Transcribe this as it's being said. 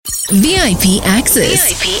VIP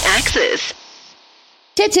Access. VIP Access.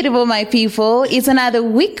 Chechirivo, my people. It's another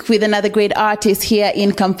week with another great artist here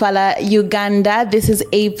in Kampala, Uganda. This is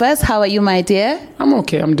Apis. How are you, my dear? I'm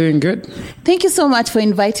okay. I'm doing good. Thank you so much for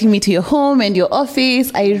inviting me to your home and your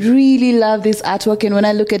office. I really love this artwork, and when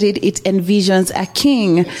I look at it, it envisions a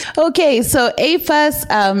king. Okay, so Apis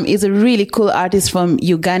is a really cool artist from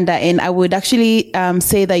Uganda, and I would actually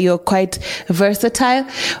say that you're quite versatile.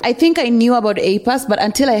 I think I knew about Apis, but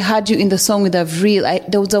until I heard you in the song with Avril,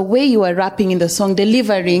 there was a way you were rapping in the song,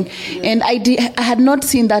 delivering, and I had not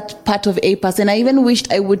seen that part of Apis, and I even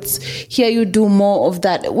wished I would hear you do more of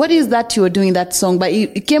that. What is that you were doing that song, but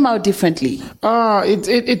it came out differently?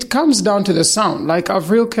 It comes down to the sound. Like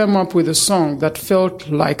Avril came up with a song that felt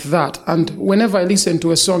like that, and whenever I listen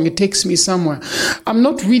to a song, it takes me somewhere. I'm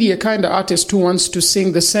not really a kind of artist who wants to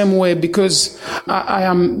sing the same way because I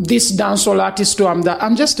am this dancehall artist or I'm that.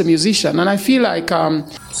 I'm just a musician, and I feel like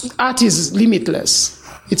art is limitless.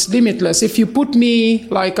 It's limitless. If you put me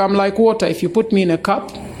I'm like water. If you put me in a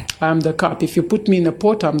cup, I'm the cup. If you put me in a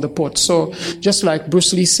pot, I'm the pot. So just like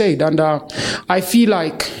Bruce Lee said, and I feel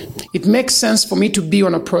like it makes sense for me to be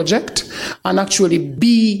on a project and actually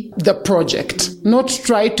be the project, not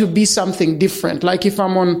try to be something different. Like if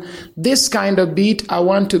I'm on this kind of beat, I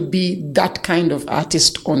want to be that kind of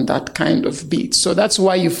artist on that kind of beat. So that's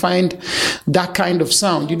why you find that kind of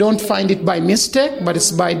sound. You don't find it by mistake, but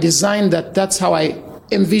it's by design. That's how I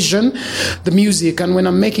envision the music, and when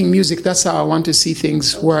I'm making music, that's how I want to see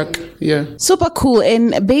things work. Yeah, super cool.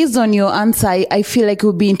 And based on your answer, I feel like it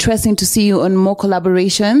would be interesting to see you on more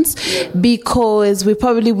collaborations, because we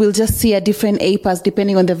probably will just see a different Apis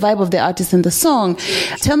depending on the vibe of the artist and the song.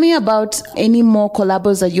 Tell me about any more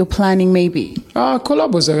collabos that you're planning, maybe.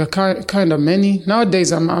 Collabos are kind of many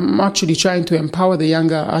nowadays. I'm actually trying to empower the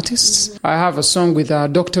younger artists. I have a song with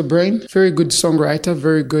Dr. Brain, very good songwriter,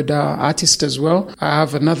 very good artist as well. I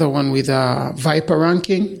have another one with Viper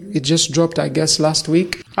Ranking. It just dropped, I guess, last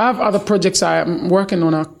week. I have other projects. I'm working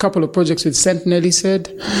on a couple of projects with Sentinel said.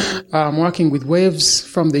 I'm working with Waves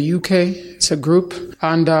from the UK. It's a group.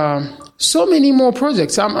 And so many more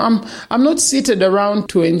projects. I'm not seated around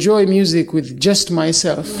to enjoy music with just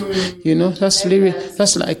myself. You know,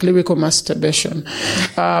 that's like lyrical masturbation.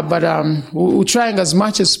 But we're trying as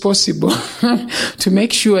much as possible to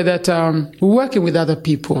make sure that we're working with other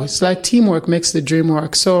people. It's like teamwork makes the dream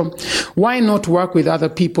work. So why not work with other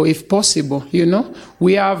people if possible? You know,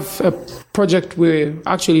 we have a project we're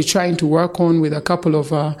actually trying to work on with a couple of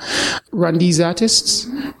Rwandese artists.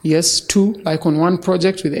 Yes, 2, like on one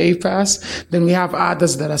project with Apis. Then we have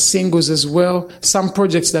others that are singles as well. Some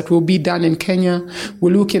projects that will be done in Kenya.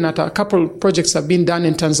 We're looking at a couple of projects that have been done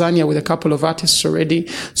in Tanzania with a couple of artists already.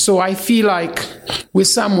 So I feel like we're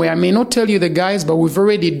somewhere. I may not tell you the guys, but we've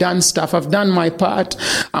already done stuff. I've done my part.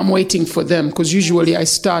 I'm waiting for them, because usually I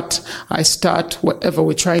start whatever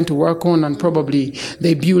we're trying to work on, and probably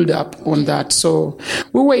they build up on that. So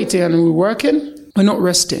we're waiting and we're working. We're not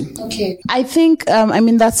resting. Okay. I think,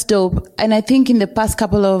 that's dope. And I think in the past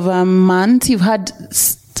couple of months, you've had,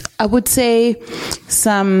 I would say,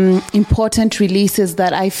 some important releases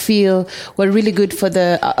that I feel were really good for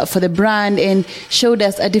the brand and showed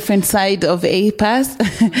us a different side of Apis.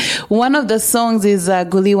 One of the songs is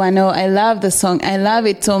Guliwano. I love the song. I love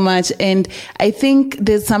it so much. And I think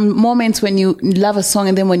there's some moments when you love a song,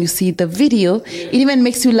 and then when you see the video, it even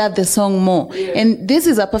makes you love the song more. And this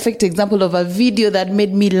is a perfect example of a video that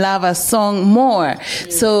made me love a song more.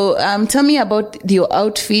 So tell me about your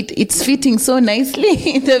outfit. It's fitting so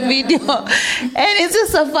nicely in the video, and it's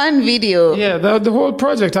just a fun video. Yeah, the whole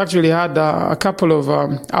project actually had a couple of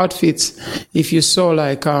outfits. If you saw,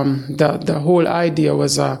 like the whole idea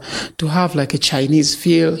was to have like a Chinese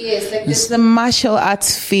feel. Yes, like the martial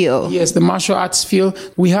arts feel. Yes, the martial arts feel.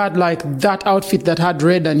 We had like that outfit that had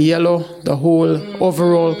red and yellow, the whole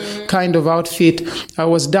overall kind of outfit.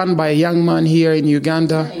 Was done by a young man here in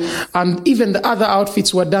Uganda, and even the other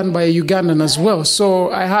outfits were done by a Ugandan as well.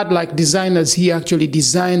 So I had like designers here actually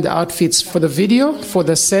design the outfits for the video, for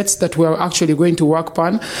the sets that we're actually going to work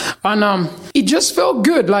on. And it just felt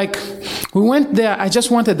good. Like we went there, I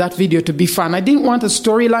just wanted that video to be fun. I didn't want a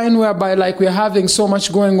storyline whereby like we're having so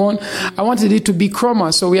much going on. I wanted it to be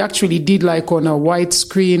chroma. So we actually did like on a white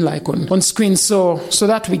screen, like on screen, so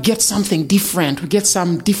that we get something different. We get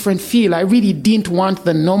some different feel. I really didn't want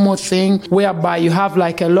the normal thing whereby you have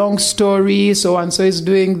like a long story, so and so is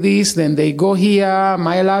doing this, then they go here,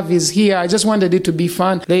 my love is here. I just wanted it to be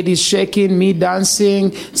fun. on, ladies shaking, me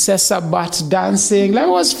dancing, Sessa Bat dancing. Like, it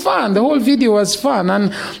was fun. The whole video was fun.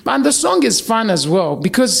 And the song is fun as well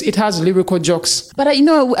because it has lyrical jokes. But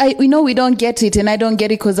we don't get it, and I don't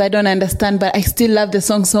get it because I don't understand, but I still love the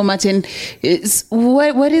song so much. And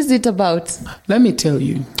what is it about? Let me tell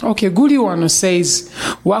you. Okay, Guli Wano says,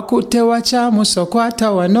 Wakute wacha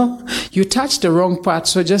musokwata wano. You touched the wrong part,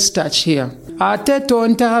 so just touch here. Ate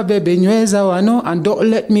tonta bebe nyweza wano, and don't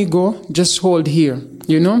let me go, just hold here.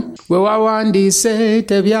 You know?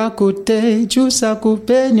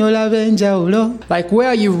 Like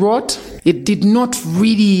where you wrote, it did not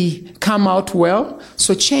really come out well.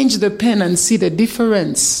 So change the pen and see the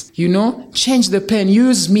difference. You know? Change the pen.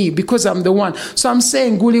 Use me because I'm the one. So I'm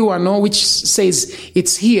saying Guli Wano, which says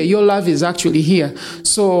it's here. Your love is actually here.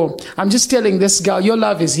 So I'm just telling this girl, your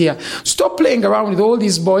love is here. Stop playing around with all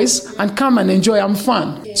these boys and come and enjoy. I'm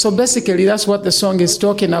fun. So basically that's what the song is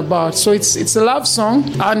talking about. So it's a love song.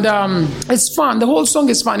 And it's fun. The whole song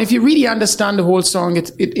is fun. If you really understand the whole song,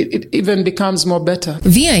 it even becomes more better.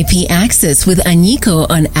 VIP Access with Anyiko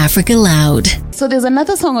on Africa Loud. So there's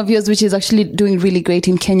another song of yours which is actually doing really great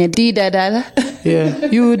in Kenya. Di da da. Yeah.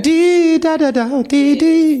 You di da da da, di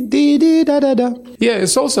di di di da da da. Yeah,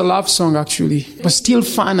 it's also a love song actually, but still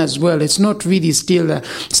fun as well. It's not really still.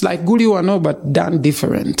 It's like Guli Wano, but done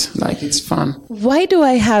different. Like it's fun. Why do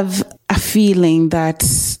I have a feeling that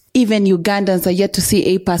even Ugandans are yet to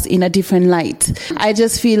see APAS in a different light? I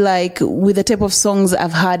just feel like with the type of songs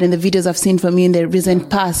I've heard and the videos I've seen from you in the recent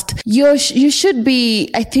past, you should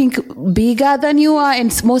be, I think, bigger than you are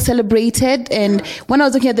and more celebrated. And when I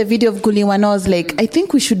was looking at the video of Guli Wano, I was like, I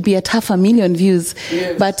think we should be at 500,000 views.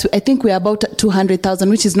 Yes. But I think we're about 200,000,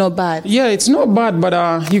 which is not bad. Yeah, it's not bad, but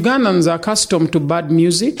Ugandans are accustomed to bad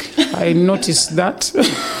music. I noticed that.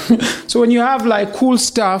 So when you have like cool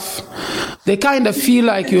stuff, they kind of feel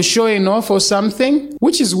like you're showing off or something,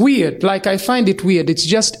 which is weird. Like, I find it weird. It's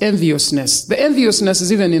just enviousness. The enviousness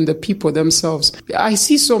is even in the people themselves. I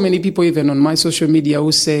see so many people even on my social media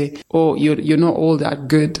who say, oh, you're not all that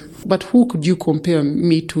good. But who could you compare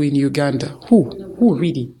me to in Uganda? Who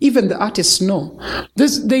really? Even the artists know.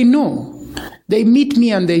 They know. They meet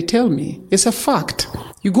me and they tell me. It's a fact.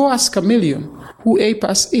 You go ask a million who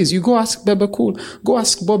APAS is. You go ask Bebe Cool. Go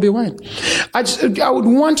ask Bobby Wine. I would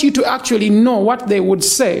want you to actually know what they would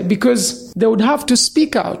say because they would have to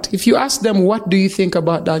speak out. If you ask them, what do you think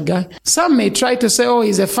about that guy? Some may try to say, oh,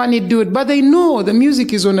 he's a funny dude, but they know the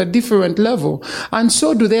music is on a different level. And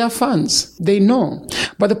so do their fans. They know.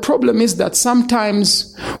 But the problem is that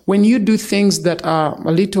sometimes when you do things that are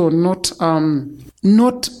a little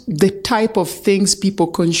not the type of things people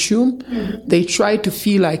consume, they try to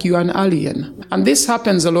feel like you're an alien. And this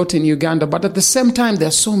happens a lot in Uganda, but at the same time, there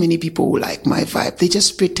are so many people who like my vibe. They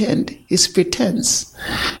just pretend. It's pretense.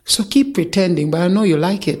 So keep pretending, but I know you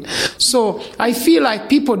like it. So I feel like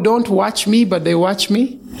people don't watch me, but they watch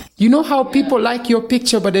me. You know how people like your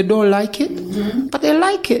picture, but they don't like it? Mm-hmm. But they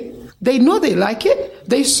like it. They know they like it.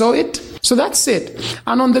 They saw it. So that's it.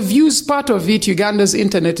 And on the views part of it, Uganda's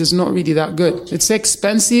internet is not really that good. It's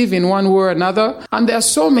expensive in one way or another. And there are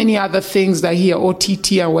so many other things that here,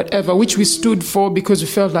 OTT and whatever, which we stood for because we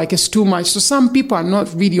felt like it's too much. So some people are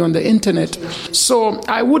not really on the internet. So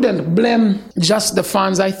I wouldn't blame just the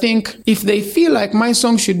fans. I think if they feel like my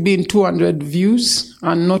song should be in 200 views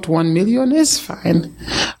and not 1 million, it's fine.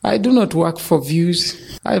 I do not work for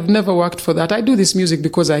views. I've never worked for that. I do this music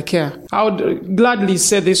because I care. I would gladly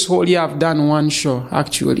say this whole year I've done one show,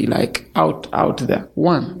 actually, like out there.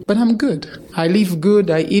 One. But I'm good. I live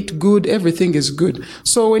good. I eat good. Everything is good.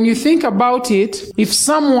 So when you think about it, if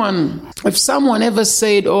someone ever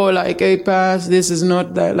said, oh, like, hey, Pass, this is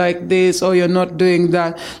not that, like this, or you're not doing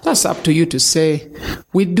that, that's up to you to say.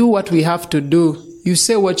 We do what we have to do. You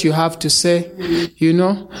say what you have to say, you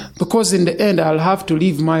know, because in the end, I'll have to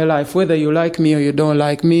live my life, whether you like me or you don't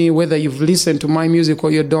like me, whether you've listened to my music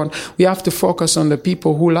or you don't. We have to focus on the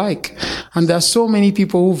people who like. And there are so many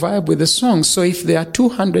people who vibe with the song. So if there are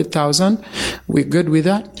 200,000, we're good with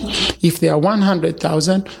that. If there are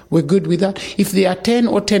 100,000, we're good with that. If there are 10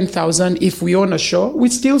 or 10,000, if we own a show, we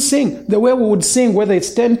still sing the way we would sing, whether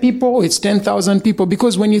it's 10 people or it's 10,000 people,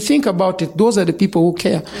 because when you think about it, those are the people who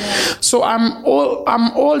care. So I'm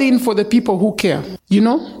all in for the people who care, you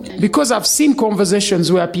know, because I've seen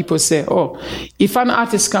conversations where people say, oh, if an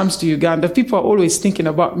artist comes to Uganda, people are always thinking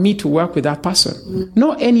about me to work with that person,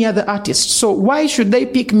 not any other artist. So why should they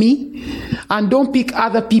pick me and don't pick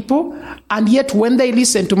other people? And yet when they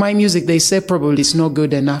listen to my music, they say probably it's not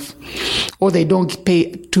good enough, or they don't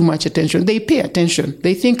pay too much attention. They pay attention.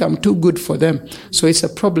 They think I'm too good for them. So it's a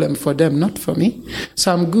problem for them, not for me.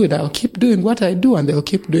 So I'm good. I'll keep doing what I do and they'll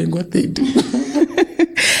keep doing what they do.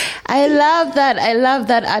 I love that. I love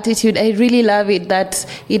that attitude. I really love it, that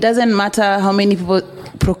it doesn't matter how many people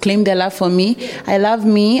proclaim their love for me. I love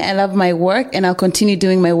my work, and I'll continue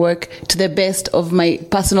doing my work to the best of my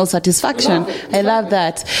personal satisfaction. I love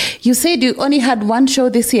that. You said you only had one show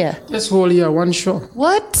this year? This whole year, one show.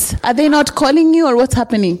 What? Are they not calling you, or what's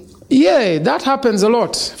happening? Yeah, that happens a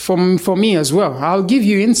lot for me as well. I'll give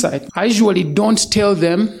you insight. I usually don't tell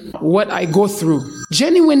them what I go through.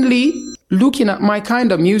 Genuinely, looking at my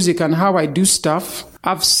kind of music and how I do stuff,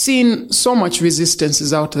 I've seen so much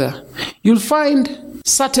resistances out there. You'll find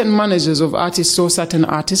certain managers of artists or certain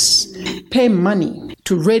artists pay money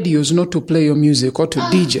to radios not to play your music, or to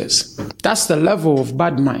DJs. That's the level of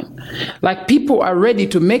bad mind. Like, people are ready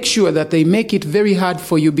to make sure that they make it very hard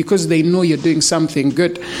for you because they know you're doing something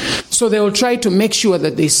good. So they will try to make sure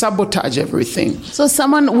that they sabotage everything. So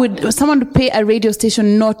someone would pay a radio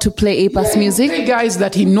station not to play APA's music? Pay guys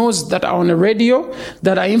that he knows that are on a radio,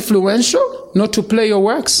 that are influential, not to play your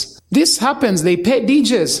works. This happens. They pay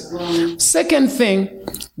DJs. Wow. Second thing,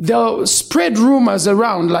 they'll spread rumors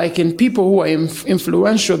around, like in people who are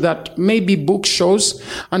influential, that maybe book shows,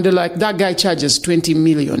 and they're like, that guy charges 20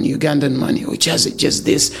 million Ugandan money, or charges just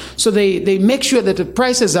this. So they make sure that the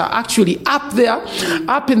prices are actually up there,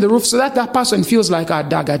 up in the roof, so that person feels like,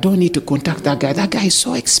 Dag, I don't need to contact that guy. That guy is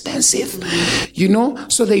so expensive,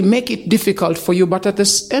 So they make it difficult for you. But at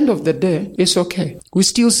the end of the day, it's okay. We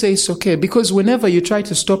still say it's okay, because whenever you try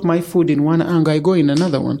to stop my food in one angle, I go in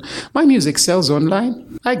another one. My music sells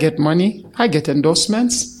online. I get money. I get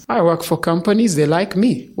endorsements. I work for companies. They like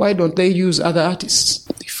me. Why don't they use other artists?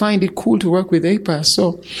 They find it cool to work with APA.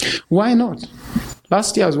 So why not?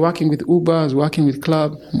 Last year I was working with Uber. I was working with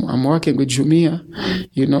Club. I'm working with Jumia.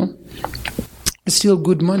 It's still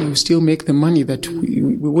good money. We still make the money that we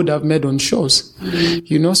would have made on shows,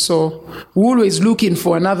 So we're always looking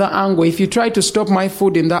for another angle. If you try to stop my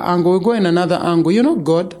food in that angle, we go in another angle. You're not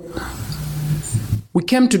God. We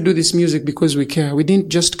came to do this music because we care. We didn't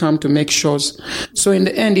just come to make shows. So in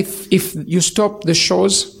the end, if you stop the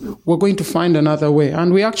shows, we're going to find another way.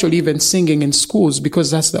 And we're actually even singing in schools because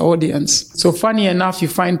that's the audience. So funny enough, you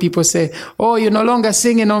find people say, oh, you're no longer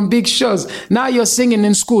singing on big shows. Now you're singing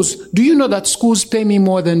in schools. Do you know that schools pay me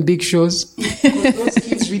more than big shows? Because those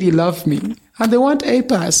kids really love me. And they want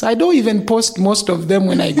APAS. I don't even post most of them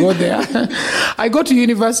when I go there. I go to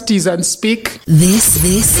universities and speak.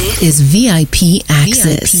 This is VIP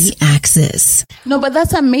Access. VIP Access. No, but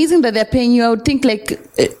that's amazing that they're paying you. I would think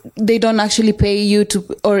they don't actually pay you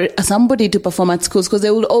or somebody to perform at schools, because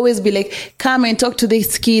they will always be like, come and talk to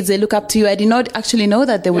these kids. They look up to you. I did not actually know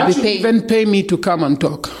that they would be paying. Even pay me to come and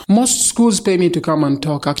talk. Most schools pay me to come and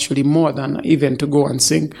talk, actually more than even to go and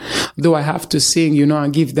sing. Though I have to sing,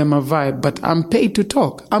 and give them a vibe. But I'm paid to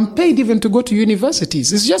talk. I'm paid even to go to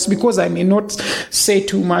universities. It's just because I may not say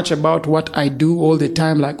too much about what I do all the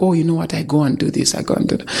time. Like, oh, you know what? I go and do this. I go and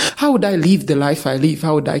do that. How would I live the life I live?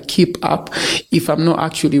 How would I keep up if I'm not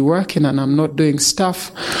actually working and I'm not doing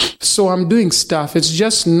stuff? So I'm doing stuff. It's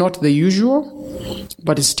just not the usual,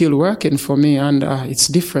 but it's still working for me, and it's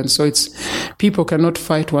different. So people cannot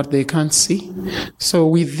fight what they can't see. So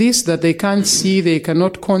with this that they can't see, they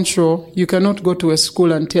cannot control. You cannot go to a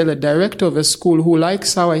school and tell a director of a school who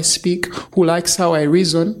likes how I speak, who likes how I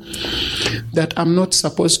reason, that I'm not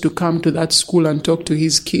supposed to come to that school and talk to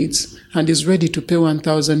his kids, and is ready to pay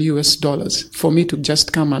 $1,000 for me to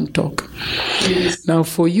just come and talk. Yes. Now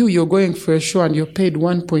for you're going for a show and you're paid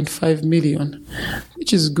 1.5 million,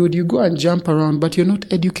 which is good. You go and jump around, but you're not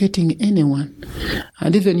educating anyone.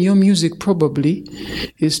 And even your music probably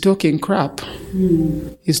is talking crap.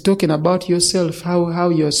 It's talking about yourself, how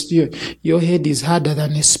your head is harder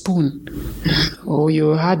than a spoon, or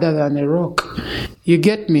you're harder than a rock. You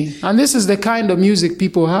get me? And this is the kind of music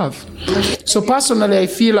people have. So personally, I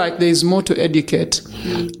feel like there's more to educate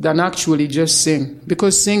than actually just sing.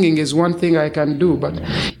 Because singing is one thing I can do, but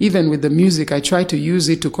even with the music, I try to use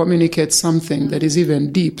it to communicate something that is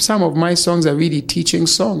even deep. Some of my songs are really teaching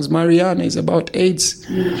songs. Mariana is about AIDS.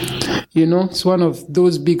 It's one of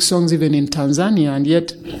those big songs even in Tanzania, and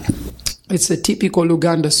yet it's a typical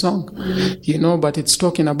Uganda song, but it's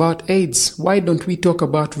talking about AIDS. Why don't we talk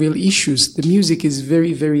about real issues? The music is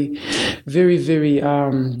very, very, very, very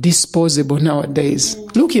disposable nowadays.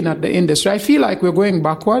 Looking at the industry, I feel like we're going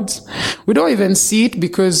backwards. We don't even see it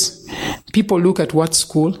because people look at what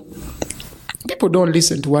school. People don't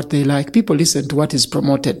listen to what they like. People listen to what is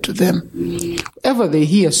promoted to them. Whatever they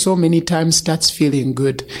hear so many times starts feeling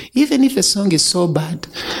good. Even if a song is so bad,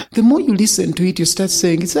 the more you listen to it, you start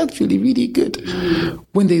saying, it's actually really good.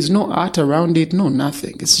 When there's no art around it, no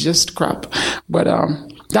nothing. It's just crap. But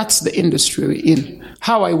That's the industry we're in.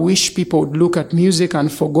 How I wish people would look at music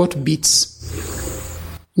and forgot beats.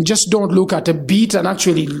 Just don't look at a beat and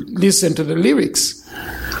actually listen to the lyrics.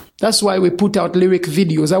 That's why we put out lyric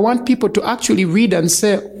videos. I want people to actually read and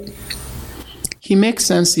say, he makes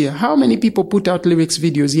sense here. How many people put out lyrics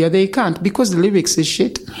videos here? They can't because the lyrics is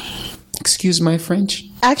shit. Excuse my French.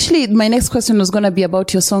 Actually, my next question was going to be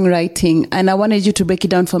about your songwriting, and I wanted you to break it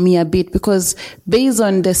down for me a bit, because based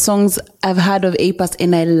on the songs I've heard of A-Pass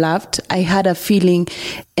and I loved, I had a feeling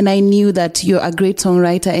and I knew that you're a great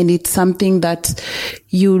songwriter, and it's something that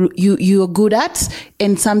you're good at,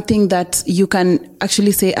 and something that you can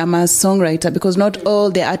actually say, I'm a songwriter, because not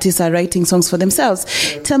all the artists are writing songs for themselves.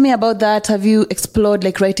 Tell me about that. Have you explored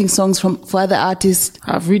like writing songs for other artists?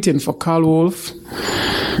 I've written for Carl Wolf.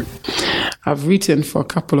 I've written for a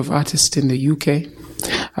couple of artists in the UK.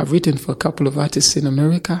 I've written for a couple of artists in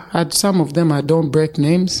America. Some of them I don't break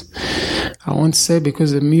names. I won't say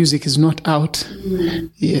because the music is not out.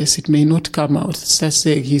 Yes, it may not come out. Let's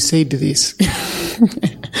say he said this.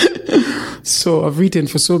 So I've written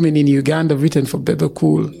for so many in Uganda. I've written for Bebe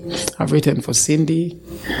Cool. I've written for Cindy.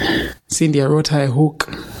 Cindy, I wrote her a hook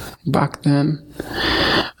back then.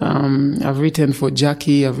 I've written for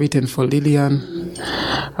Jackie. I've written for Lillian.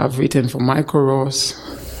 I've written for Michael Ross.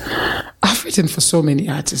 I've written for so many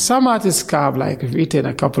artists. Some artists have written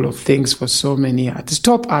a couple of things for so many artists.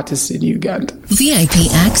 Top artists in Uganda.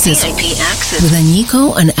 VIP Access. VIP Access. With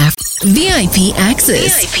Anyiko on VIP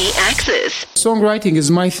Access. VIP Access. Songwriting is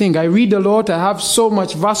my thing. I read a lot. I have so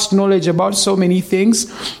much vast knowledge about so many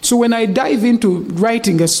things. So when I dive into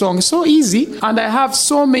writing a song, it's so easy. And I have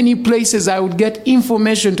so many places I would get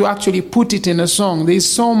information to actually put it in a song. There's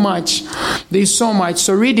so much.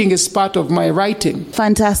 So reading is part of my writing.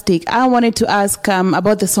 Fantastic. I wanted to ask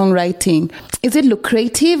about the songwriting. Is it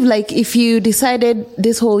lucrative? Like if you decided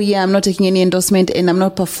this whole year I'm not taking any endorsement and I'm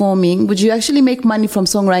not performing, would you actually make money from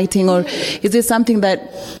songwriting, or is it something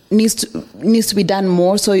that needs to be done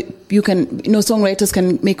more so you can, songwriters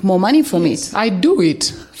can make more money from it? I do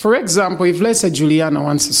it. For example, if let's say Juliana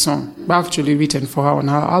wants a song, I've actually written for her on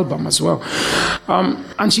her album as well,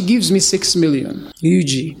 and she gives me 6 million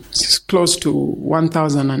UG, it's close to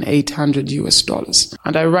 $1,800,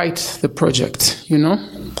 and I write the project,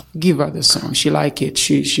 give her the song. She like it.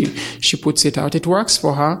 She puts it out. It works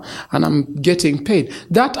for her, and I'm getting paid.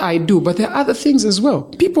 That I do, but there are other things as well.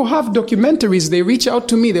 People have documentaries. They reach out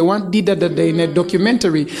to me. They want in a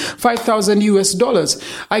documentary, $5,000.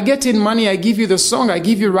 I get in money. I give you the song. I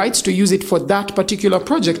give you rights to use it for that particular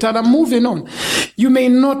project, and I'm moving on. You may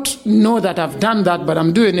not know that I've done that, but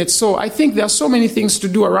I'm doing it. So I think there are so many things to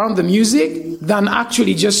do around the music than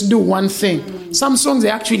actually just do one thing. Some songs, they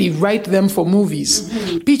actually write them for movies,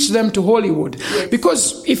 pitch them to Hollywood.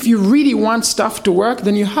 Because if you really want stuff to work,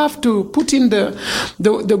 then you have to put in the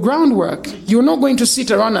groundwork. You're not going to sit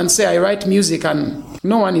around and say, I write music and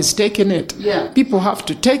no one is taking it. Yeah. People have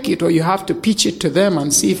to take it, or you have to pitch it to them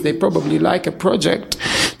and see if they probably like a project.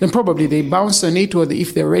 Then probably they bounce on it, or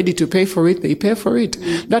if they're ready to pay for it, they pay for it.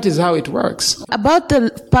 That is how it works. About the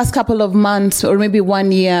past couple of months, or maybe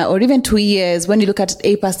 1 year, or even 2 years, when you look at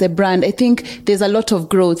A-Pass, the brand, I think there's a lot of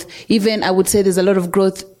growth. Even I would say there's a lot of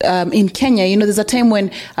growth in Kenya. There's a time when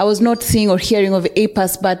I was not seeing or hearing of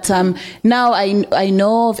A-Pass, but now I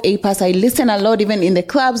know of A-Pass. I listen a lot, even in the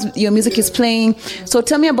clubs, your music is playing. So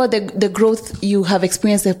tell me about the growth you have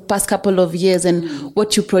experienced the past couple of years, and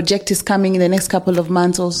what you project is coming in the next couple of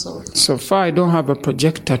months also. So far, I don't have a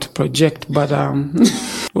projector to project, but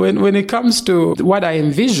when it comes to what I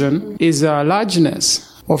envision is largeness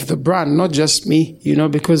of the brand, not just me,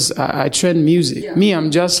 because I train music. Yeah. Me,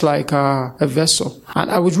 I'm just like a vessel. And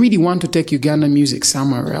I would really want to take Ugandan music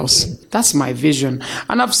somewhere else. That's my vision.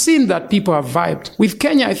 And I've seen that people have vibed. With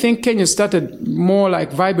Kenya, I think Kenya started more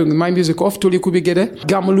like vibing with my music. Off Tuli Kubigede.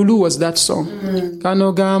 Gamululu was that song.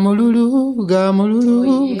 Kano Gamululu,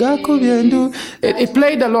 Gamululu, Gakubiendu. It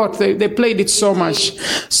played a lot. They played it so much.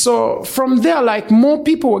 So from there, more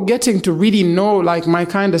people were getting to really know my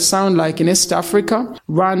kind of sound, in East Africa,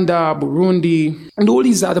 Rwanda, Burundi, and all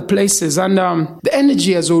these other places. And the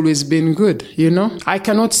energy has always been good, I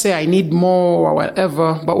cannot say I need more or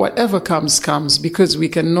whatever, but whatever comes, because we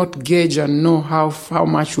cannot gauge and know how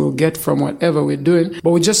much we'll get from whatever we're doing.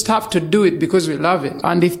 But we just have to do it because we love it.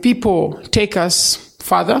 And if people take us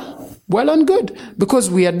further, well and good,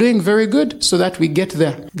 because we are doing very good so that we get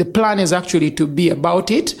there. The plan is actually to be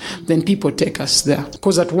about it, then people take us there.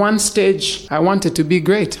 Because at one stage, I wanted to be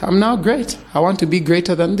great. I'm now great. I want to be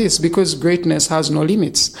greater than this, because greatness has no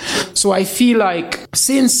limits. So I feel like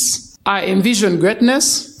since I envision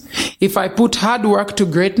greatness, If I put hard work to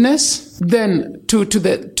greatness, then to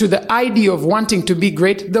the idea of wanting to be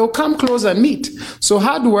great, they'll come close and meet. So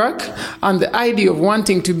hard work and the idea of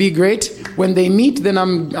wanting to be great, when they meet, then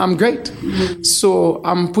I'm great. So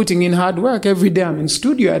I'm putting in hard work. Every day I'm in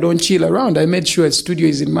studio. I don't chill around. I made sure a studio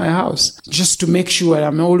is in my house just to make sure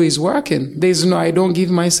I'm always working. I don't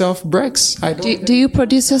give myself breaks. Do you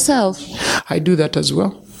produce yourself? I do that as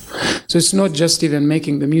well. So it's not just even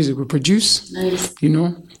making the music. We produce,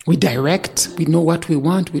 we direct, we know what we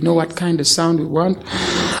want, we know what kind of sound we want,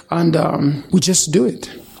 and we just do it.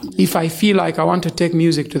 If I feel like I want to take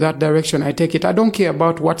music to that direction, I take it. I don't care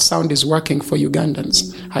about what sound is working for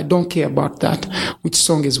Ugandans. I don't care about that. Which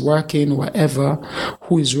song is working, whatever,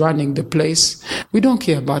 who is running the place. We don't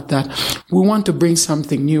care about that. We want to bring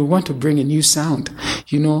something new. We want to bring a new sound.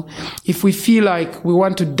 If we feel like we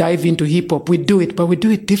want to dive into hip hop, we do it, but we do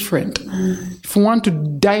it different. If we want to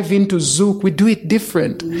dive into Zouk, we do it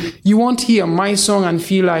different. You won't hear my song and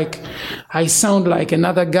feel like I sound like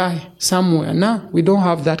another guy somewhere. No, we don't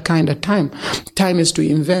have that kind of time. Time is to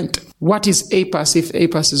invent. What is APAS if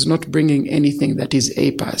APAS is not bringing anything that is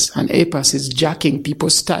APAS? And APAS is jacking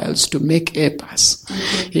people's styles to make APAS.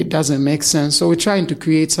 It doesn't make sense. So we're trying to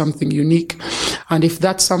create something unique. And if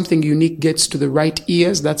that something unique gets to the right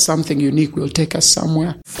ears, that something unique will take us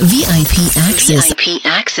somewhere. VIP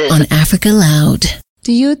Access on Africa Loud.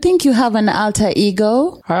 Do you think you have an alter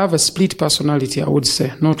ego? I have a split personality, I would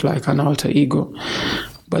say. Not like an alter ego,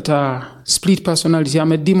 but split personality.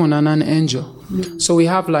 I'm a demon and an angel. So we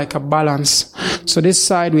have like a balance. So this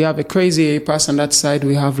side we have a crazy APAS, and that side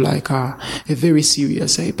we have like a very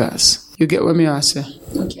serious APAS. You get what I say?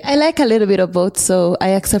 Okay. I like a little bit of both, so I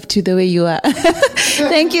accept you the way you are.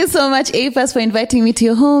 Thank you so much, APAS, for inviting me to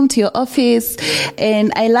your home, to your office.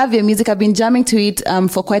 And I love your music. I've been jamming to it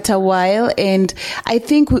for quite a while. And I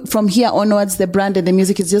think from here onwards, the brand and the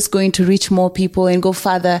music is just going to reach more people and go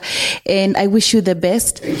further. And I wish you the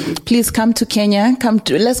best. Please come to Kenya.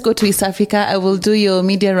 Let's go to East Africa. I will do your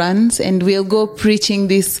media runs and we'll go preaching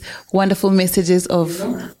these wonderful messages of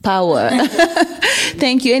power.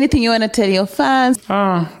 Thank you. Anything you want to tell your fans?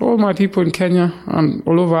 All my people in Kenya and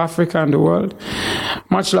all over Africa and the world,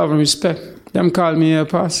 much love and respect. Them call me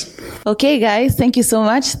APAS. Okay, guys, thank you so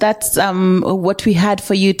much. That's what we had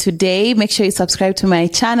for you today. Make sure you subscribe to my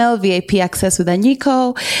channel, VIP Access with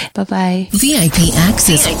Anyiko. Bye-bye. VIP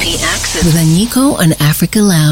Access with Anyiko on Africa Loud.